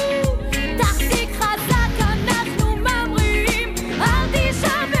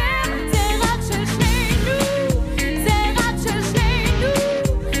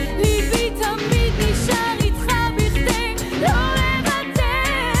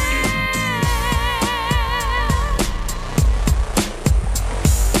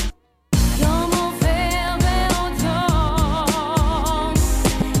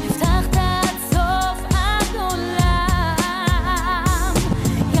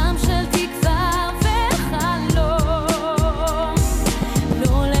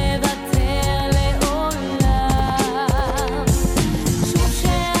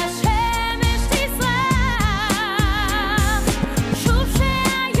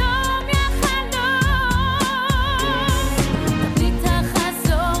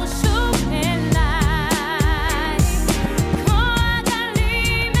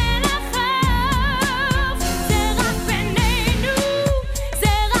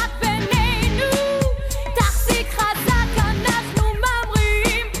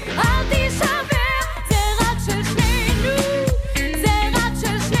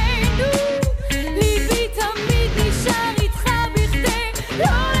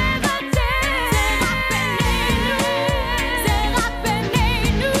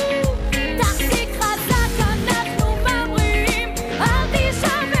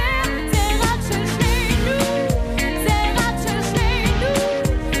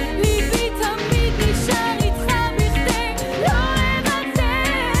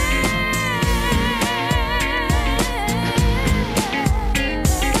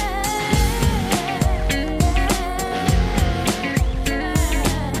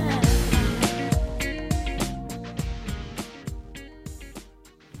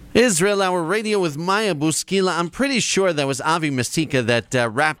 Israel Hour Radio with Maya Buskila. I'm pretty sure that was Avi Mastika that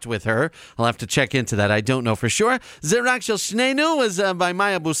rapped with her. I'll have to check into that. I don't know for sure. Zerak Shel Shnenu was by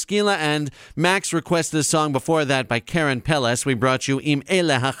Maya Buskila, and Max requested a song before that by Karen Peles. We brought you Im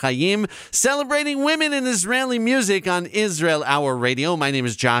Ele HaChayim, celebrating women in Israeli music on Israel Hour Radio. My name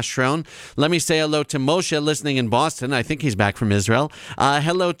is Josh Schroen. Let me say hello to Moshe listening in Boston. I think he's back from Israel.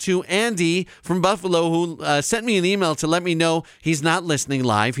 Hello to Andy from Buffalo, who sent me an email to let me know he's not listening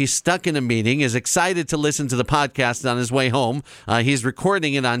live. He's stuck in a meeting, is excited to listen to the podcast on his way home. He's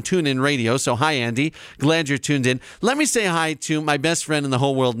recording it on TuneIn Radio. So hi, Andy. Glad you're tuned in. Let me say hi to my best friend in the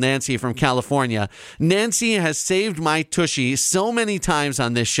whole world, Nancy from California. Nancy has saved my tushy so many times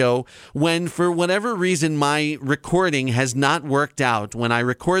on this show when, for whatever reason, my recording has not worked out. When I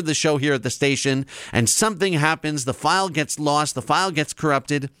record the show here at the station and something happens, the file gets lost, the file gets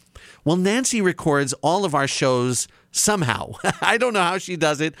corrupted. Well, Nancy records all of our shows somehow. I don't know how she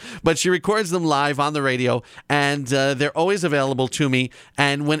does it, but she records them live on the radio, and they're always available to me.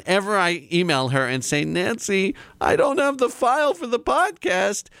 And whenever I email her and say, Nancy, I don't have the file for the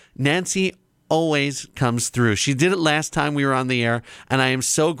podcast, Nancy always comes through. She did it last time we were on the air, and I am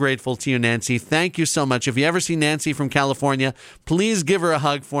so grateful to you, Nancy. Thank you so much. If you ever see Nancy from California, please give her a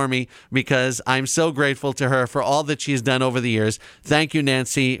hug for me, because I'm so grateful to her for all that she's done over the years. Thank you,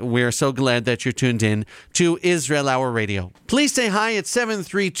 Nancy. We're so glad that you're tuned in to Israel Hour Radio. Please say hi at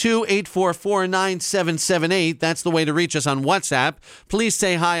 732-844-9778. That's the way to reach us on WhatsApp. Please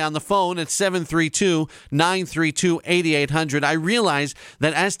say hi on the phone at 732-932-8800. I realize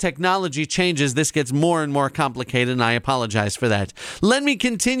that as technology changes, this gets more and more complicated, and I apologize for that. Let me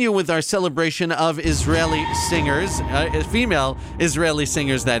continue with our celebration of Israeli singers, female Israeli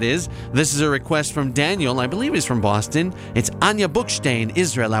singers, that is. This is a request from Daniel, I believe he's from Boston. It's Anya Buchstein,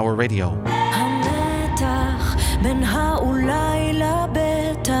 Israel Hour Radio. המתח בין האולי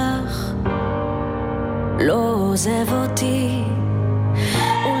לבטח לא עוזב אותי,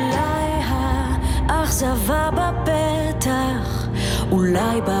 אולי האכזבה בפתח,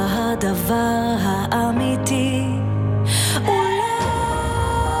 אולי בהדבר האמיתי, אולי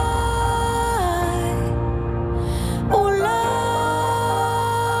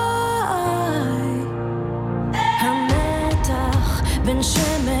המתח בין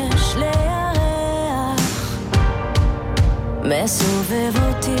שמש לירח מסובב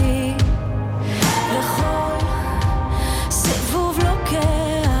אותי,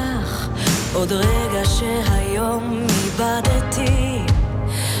 עוד רגע שהיום איבדתי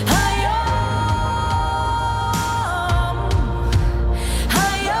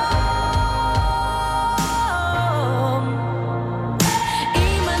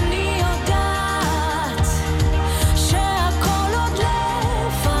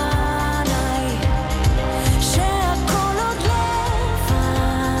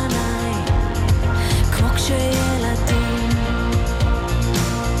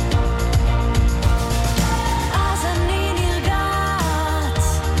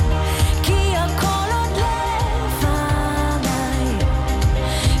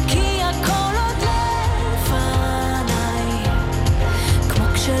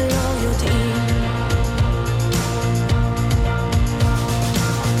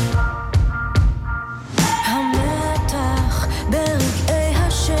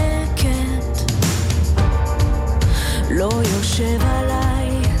לא יושב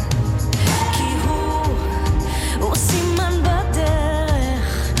עליי כי הוא סימן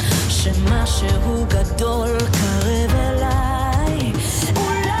בדרך שמשהו גדול קרב אליי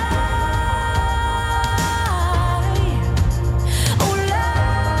אולי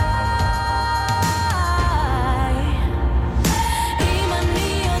אם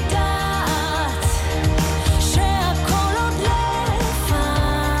אני יודעת שהכל עוד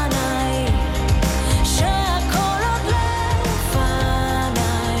לפניי שהכל עוד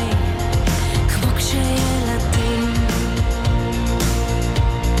לפניי כמו כשילדים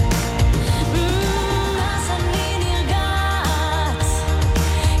אז אני נרגעת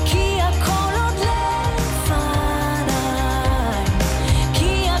כי הכל עוד לפניי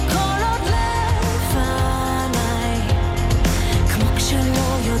כי הכל עוד לפניי כמו כשלא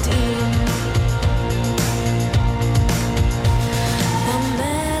יודעים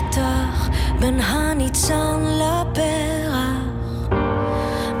במתח בין הניצן לפרח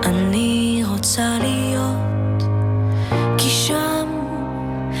אני רוצה להיות כי שם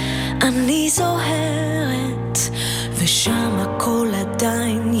אני זוהרת ושם הכל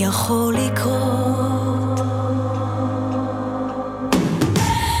עדיין יכול לקרות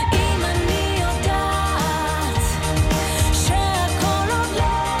אם אני יודעת שהכל עוד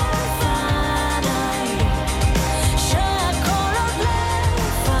לפניי שהכל עוד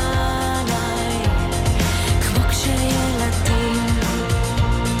לפניי כמו כשילדים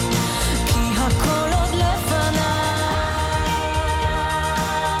כי הכל עוד לפניי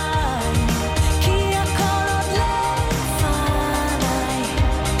כי הכל עוד לפניי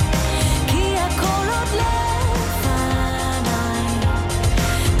כי הכל עוד לפניי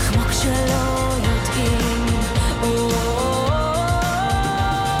כמו כשלא יודעים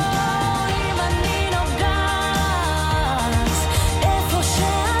אם אני נוגעת איפה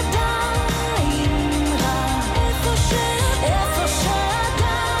שעדיין רע איפה שעדיין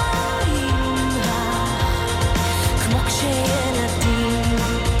רע כמו כשילדים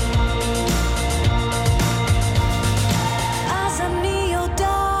אז אני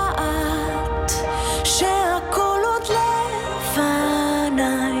יודעת שהכל עוד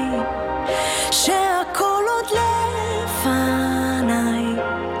לפניי שהכל עוד לפניי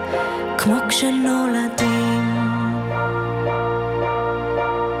כמו כשנולדים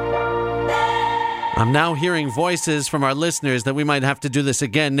I'm now hearing voices from our listeners that we might have to do this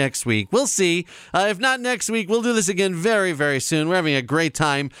again next week. We'll see. If not next week, we'll do this again very, very soon. We're having a great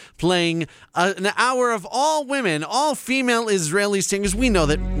time playing an hour of all women, all female Israeli singers. We know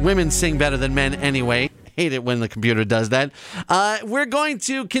that women sing better than men anyway. Hate it when the computer does that. We're going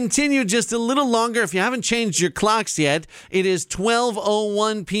to continue just a little longer. If you haven't changed your clocks yet, it is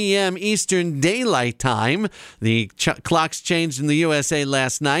 12:01 p.m. Eastern Daylight Time. The clocks changed in the USA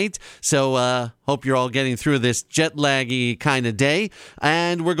last night, so hope you're all getting through this jet-laggy kind of day.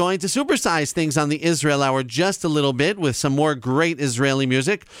 And we're going to supersize things on the Israel Hour just a little bit with some more great Israeli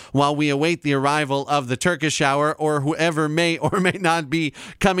music while we await the arrival of the Turkish Hour or whoever may or may not be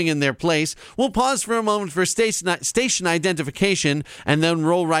coming in their place. We'll pause for a moment for station identification and then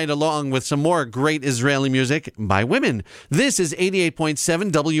roll right along with some more great Israeli music by women. This is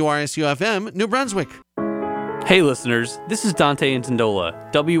 88.7 WRSU-FM, New Brunswick. Hey listeners, this is Dante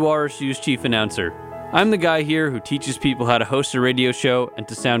Intandola, WRSU's chief announcer. I'm the guy here who teaches people how to host a radio show and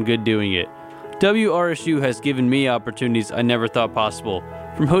to sound good doing it. WRSU has given me opportunities I never thought possible,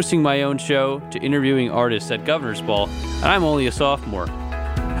 from hosting my own show to interviewing artists at Governor's Ball, and I'm only a sophomore.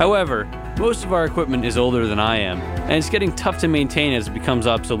 However, most of our equipment is older than I am, and it's getting tough to maintain as it becomes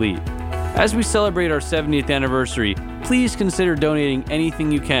obsolete. As we celebrate our 70th anniversary, please consider donating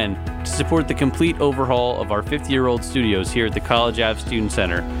anything you can to support the complete overhaul of our 50-year-old studios here at the College Ave Student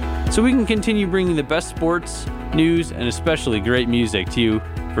Center, so we can continue bringing the best sports, news, and especially great music to you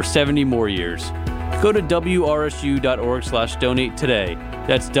for 70 more years. Go to wrsu.org/donate today.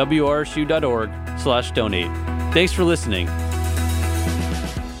 That's wrsu.org/donate. Thanks for listening.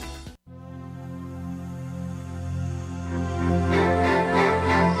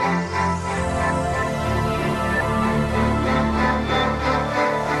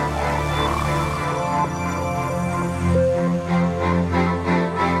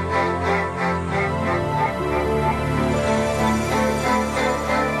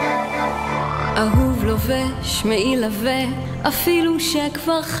 אהוב לובש מעיל עבה אפילו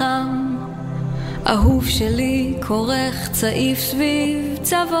שכבר חם, אהוב שלי כורך צעיף סביב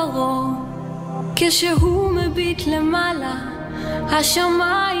צווארו, כשהוא מביט למעלה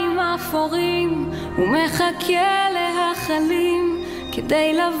השמיים אפורים, הוא מחכה להחלים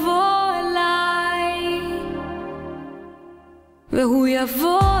כדי לבוא אליי, והוא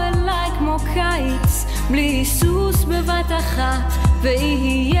יבוא אליי כמו קיץ בלי היסוס בבת אחת,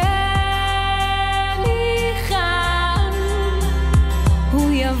 ויהיה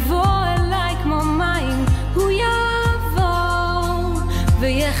הוא יבוא אליי כמו מים, הוא יבוא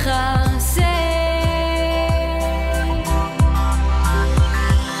ויחסה.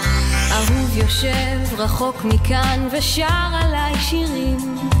 אהוב יושב רחוק מכאן ושר עליי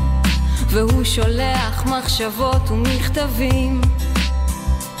שירים, והוא שולח מחשבות ומכתבים,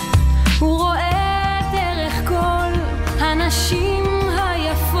 הוא רואה דרך כל הנשים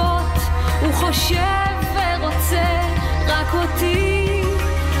היפות, הוא חושב ורוצה רק אותי,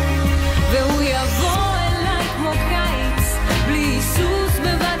 והוא יבוא אליי כמו קיץ בלי היסוס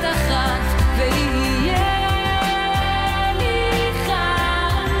בבת אחת, ויהיה לי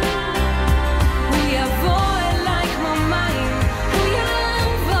חם. הוא יבוא אליי כמו מים, הוא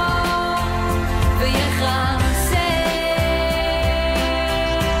יבוא ויחסה.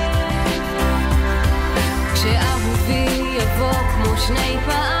 כשאהובי יבוא כמו שני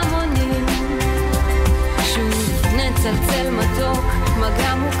פעמונים, שוב נצלצל מתוק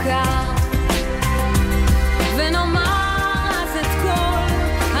מגע מוכר, ונאמר אז את כל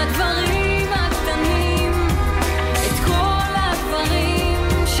הדברים הקטנים, את כל הדברים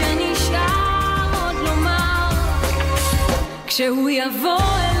שנשאר עוד לומר, כשהוא יבוא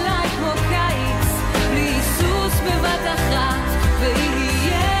אליי כמו קיץ בלי היסוס בבת אחת,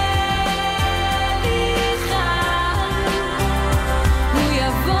 ויהיה לי חם. הוא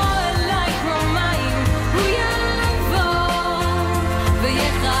יבוא אליי כמו מים, הוא יבוא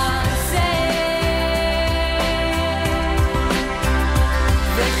ויחסה.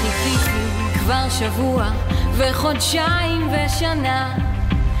 וחיכיתי כבר שבוע וחודשיים ושנה,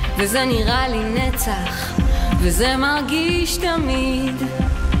 וזה נראה לי נצח, וזה מרגיש תמיד.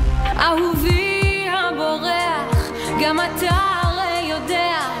 אהובי הבורח, גם אתה הרי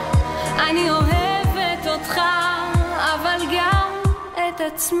יודע, אני אוהבת אותך, אבל גם את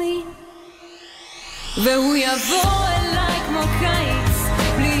עצמי. והוא יבוא אליי כמו קיץ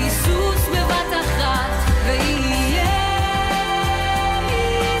בלי היסוס בבת אחת, ויהיה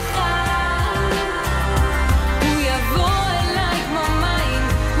לי חם. הוא יבוא אליי כמו מים,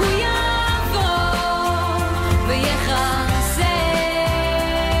 הוא יבוא ויחסה.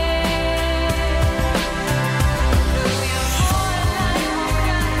 והוא יבוא אליי כמו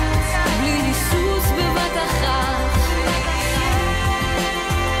קיץ בלי היסוס בבת אחת,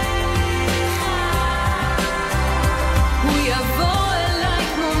 הוא יבוא אליי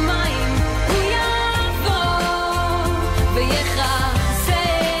כמו מים, הוא יבוא ויחסה.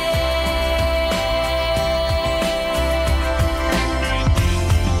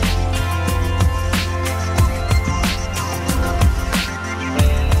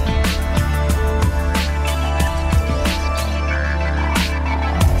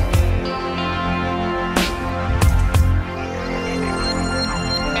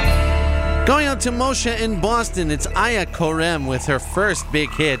 Going out to Moshe in Boston, it's Aya Korem with her first big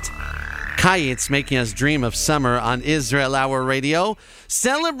hit, Kayitz, making us dream of summer on Israel Hour Radio.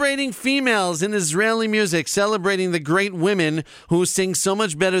 Celebrating females in Israeli music, celebrating the great women who sing so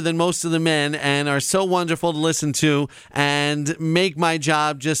much better than most of the men and are so wonderful to listen to and make my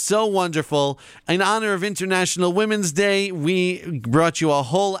job just so wonderful. In honor of International Women's Day, we brought you a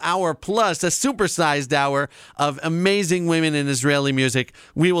whole hour plus, a supersized hour of amazing women in Israeli music.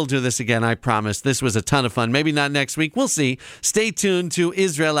 We will do this again, I promise. This was a ton of fun. Maybe not next week. We'll see. Stay tuned to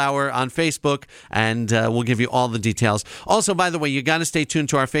Israel Hour on Facebook, and we'll give you all the details. Also, by the way, you got to stay tuned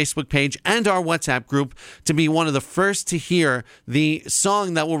to our Facebook page and our WhatsApp group to be one of the first to hear the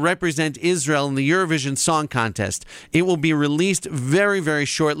song that will represent Israel in the Eurovision Song Contest. It will be released very, very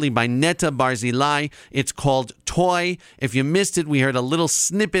shortly by Netta Barzilai. It's called Toy. If you missed it, we heard a little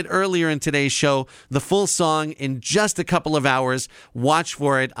snippet earlier in today's show. The full song in just a couple of hours. Watch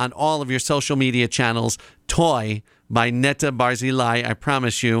for it on all of your social media channels. Toy by Netta Barzilai. I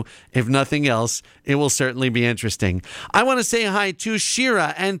promise you, if nothing else, it will certainly be interesting. I want to say hi to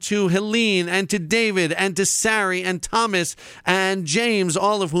Shira and to Helene and to David and to Sari and Thomas and James,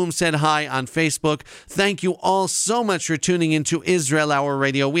 all of whom said hi on Facebook. Thank you all so much for tuning into Israel Hour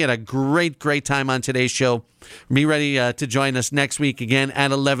Radio. We had a great time on today's show. Be ready to join us next week again at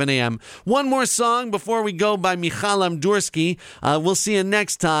 11 a.m. One more song before we go by Michal Amdursky. We'll see you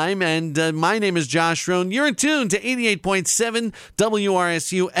next time. And my name is Josh Rohn. You're in tune to 88.7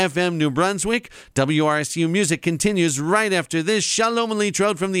 WRSU FM New Brunswick. WRSU music continues right after this. Shalom and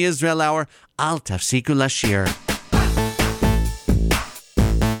Litrot from the Israel Hour. Al tafsiku lashir.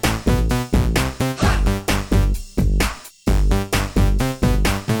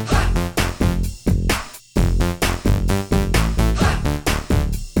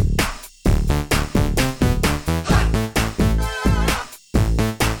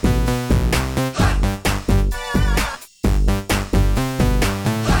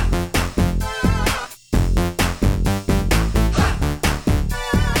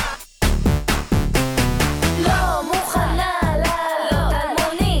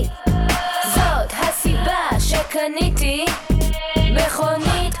 קניתי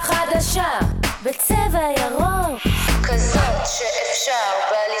מכונית חדשה בצבע ירוק כזאת שאפשר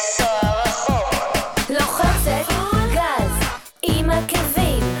בה לנסוע רחוק לוחצת גז עם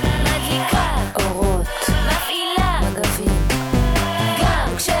עקבים מדליקה אורות מפעילה מגבים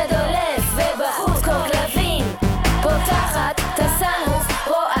גם כשדולף ובחוץ כוכבים פותחת את הסנוף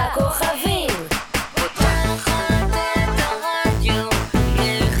רואה כוכבים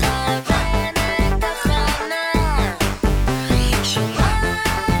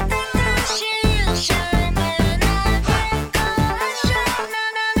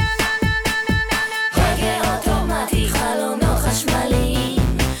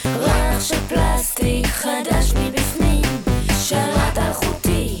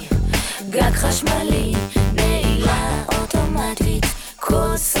גג חשמלי, נעילה אוטומטית,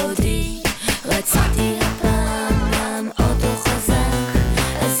 קוד סודי רציתי הפעם גם אוטו חזק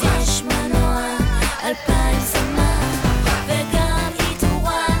אז יש מנוע 2000 סמ"ק וגם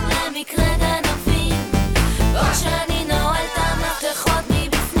איתורן למקרה גנבים עוד שאני נועל את המפתחות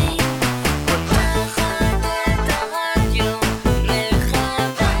מבפנים פותחת את הרדיו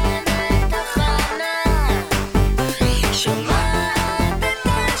מכוון את תחנה שומעת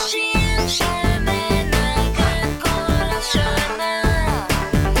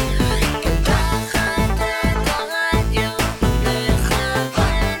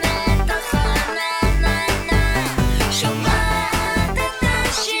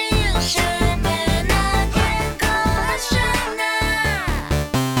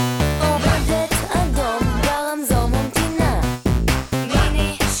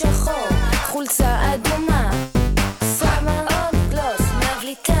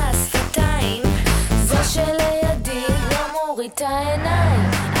את העיניים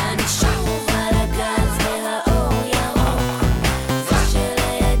אני שוב על הגז והאור ירוק זה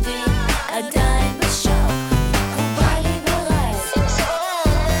שלידי עדיין בשוק הוא בא לי ברייס עם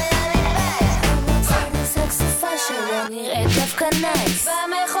סרון ואני בייס הוא מוצא מסקסופה שלו נראית דווקא נייס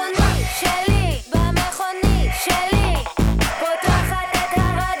במכונית שלי במכונית שלי פותחת את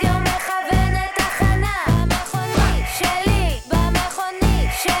הרדיו מכוונת תחנה במכונית שלי במכונית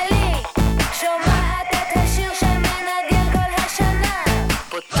שלי שומעת את השיר שמנגן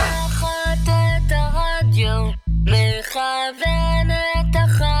פותחת את הרדיו מכוונת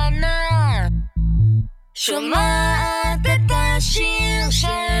תחנה שומעת את השיר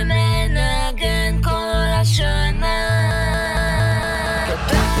של